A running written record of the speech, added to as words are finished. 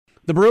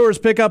The Brewers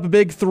pick up a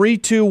big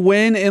 3-2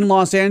 win in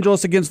Los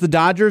Angeles against the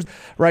Dodgers.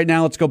 Right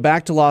now, let's go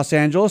back to Los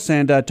Angeles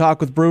and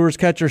talk with Brewers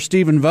catcher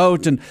Stephen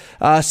Vogt. And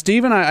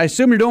Stephen, I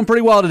assume you're doing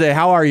pretty well today.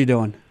 How are you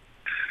doing?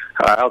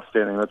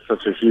 Outstanding. That's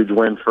such a huge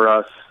win for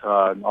us.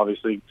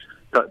 Obviously,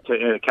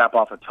 to cap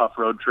off a tough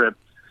road trip.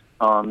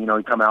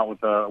 You come out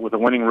with a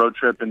winning road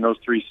trip in those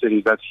three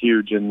cities. That's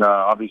huge. And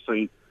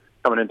obviously,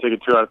 coming in taking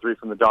 2 out of 3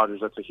 from the Dodgers,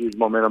 that's a huge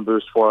momentum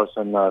boost for us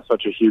and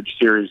such a huge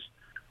series.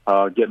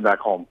 Getting back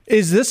home.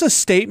 Is this a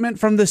statement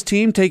from this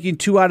team, taking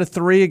 2 out of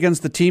 3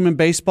 against the team in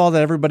baseball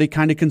that everybody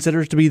kind of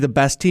considers to be the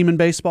best team in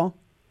baseball?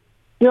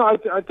 I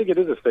think it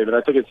is a statement.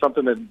 I think it's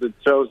something that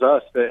shows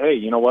us that, hey,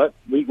 you know what?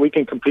 We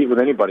can compete with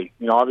anybody.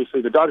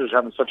 Obviously the Dodgers are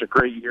having such a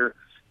great year.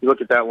 You look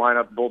at that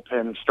lineup,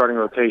 bullpen, starting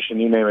rotation,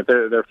 you name it,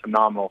 they're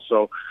phenomenal.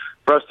 So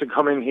for us to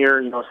come in here,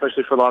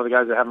 especially for a lot of the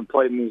guys that haven't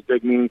played in these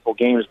big, meaningful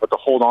games, but to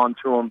hold on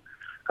to them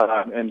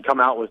and come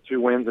out with 2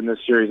 wins in this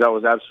series, that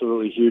was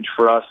absolutely huge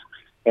for us.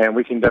 And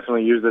we can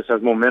definitely use this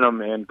as momentum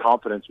and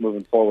confidence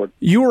moving forward.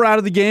 You were out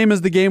of the game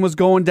as the game was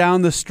going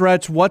down the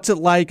stretch. What's it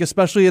like,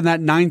 especially in that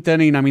 9th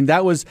inning? I mean,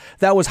 that was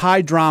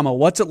high drama.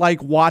 What's it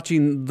like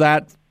watching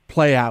that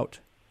play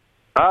out?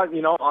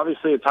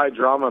 Obviously it's high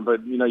drama,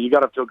 but you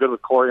got to feel good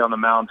with Corey on the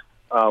mound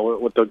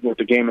with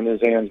the game in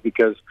his hands,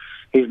 because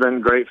he's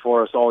been great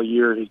for us all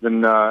year. He's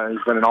been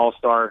an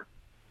all-star.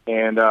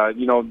 And,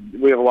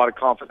 we have a lot of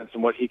confidence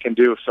in what he can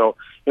do. So,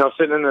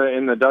 sitting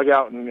in the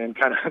dugout and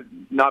kind of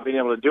not being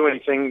able to do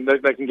anything,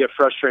 that can get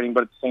frustrating.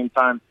 But at the same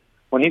time,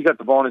 when he's got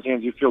the ball in his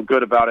hands, you feel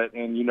good about it,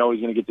 and he's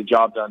going to get the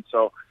job done.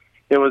 So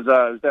it was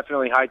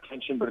definitely high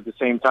tension, but at the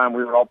same time,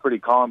 we were all pretty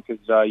calm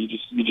because you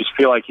just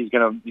feel like he's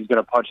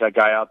gonna punch that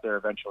guy out there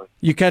eventually.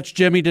 You catch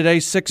Jimmy today,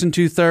 6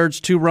 2/3,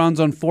 2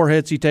 runs on 4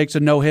 hits. He takes a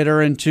no-hitter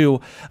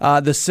into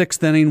the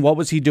 6th inning. What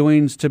was he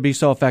doing to be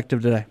so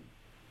effective today?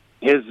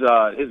 His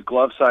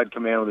glove side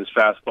command with his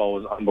fastball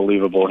was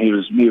unbelievable. He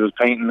was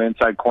painting the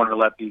inside corner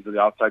lefties with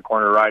the outside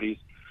corner righties,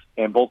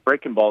 and both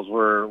breaking balls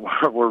were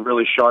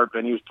really sharp.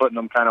 And he was putting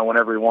them kind of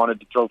whenever he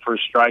wanted to throw for a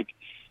strike,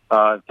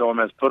 throw them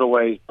as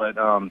putaways. But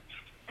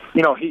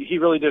he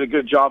really did a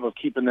good job of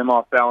keeping them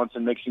off balance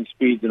and mixing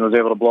speeds, and was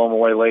able to blow them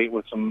away late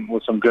with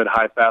some good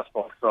high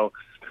fastballs. So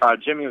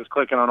Jimmy was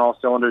clicking on all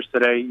cylinders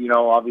today.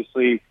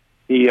 Obviously.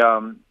 He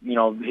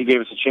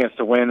gave us a chance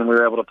to win, and we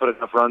were able to put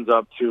enough runs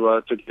up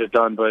to get it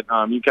done. But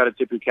you've got to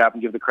tip your cap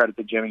and give the credit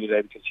to Jimmy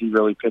today, because he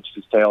really pitched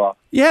his tail off.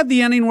 You had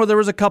the inning where there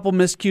was a couple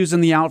miscues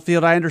in the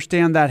outfield. I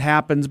understand that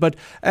happens, but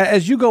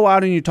as you go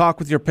out and you talk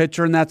with your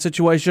pitcher in that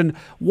situation,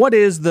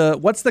 what's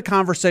the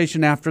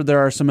conversation after there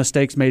are some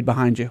mistakes made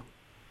behind you?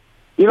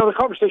 The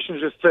conversation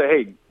is just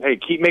to, hey,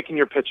 keep making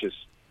your pitches.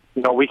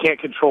 We can't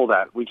control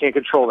that. We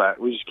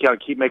just got to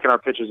keep making our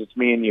pitches. It's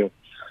me and you.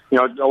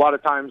 A lot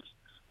of times.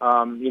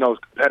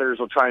 Competitors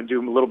will try and do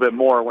a little bit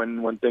more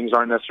when things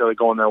aren't necessarily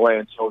going their way.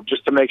 And so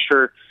just to make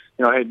sure,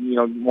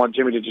 want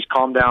Jimmy to just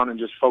calm down and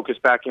just focus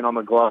back in on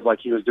the glove like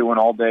he was doing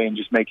all day and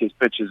just make his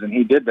pitches. And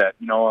he did that.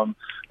 That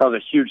was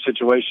a huge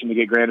situation to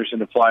get Granderson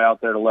to fly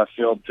out there to left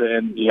field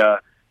to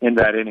end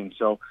that inning.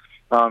 So,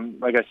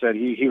 like I said,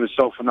 he was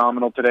so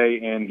phenomenal today,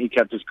 and he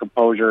kept his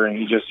composure, and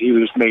he just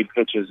made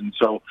pitches. And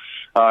so,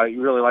 you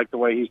really like the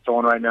way he's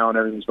throwing right now, and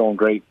everything's going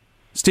great.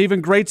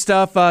 Stephen, great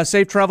stuff.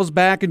 Safe travels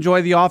back.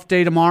 Enjoy the off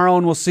day tomorrow,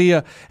 and we'll see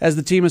you as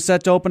the team is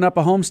set to open up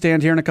a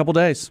homestand here in a couple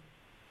days.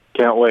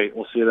 Can't wait.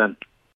 We'll see you then.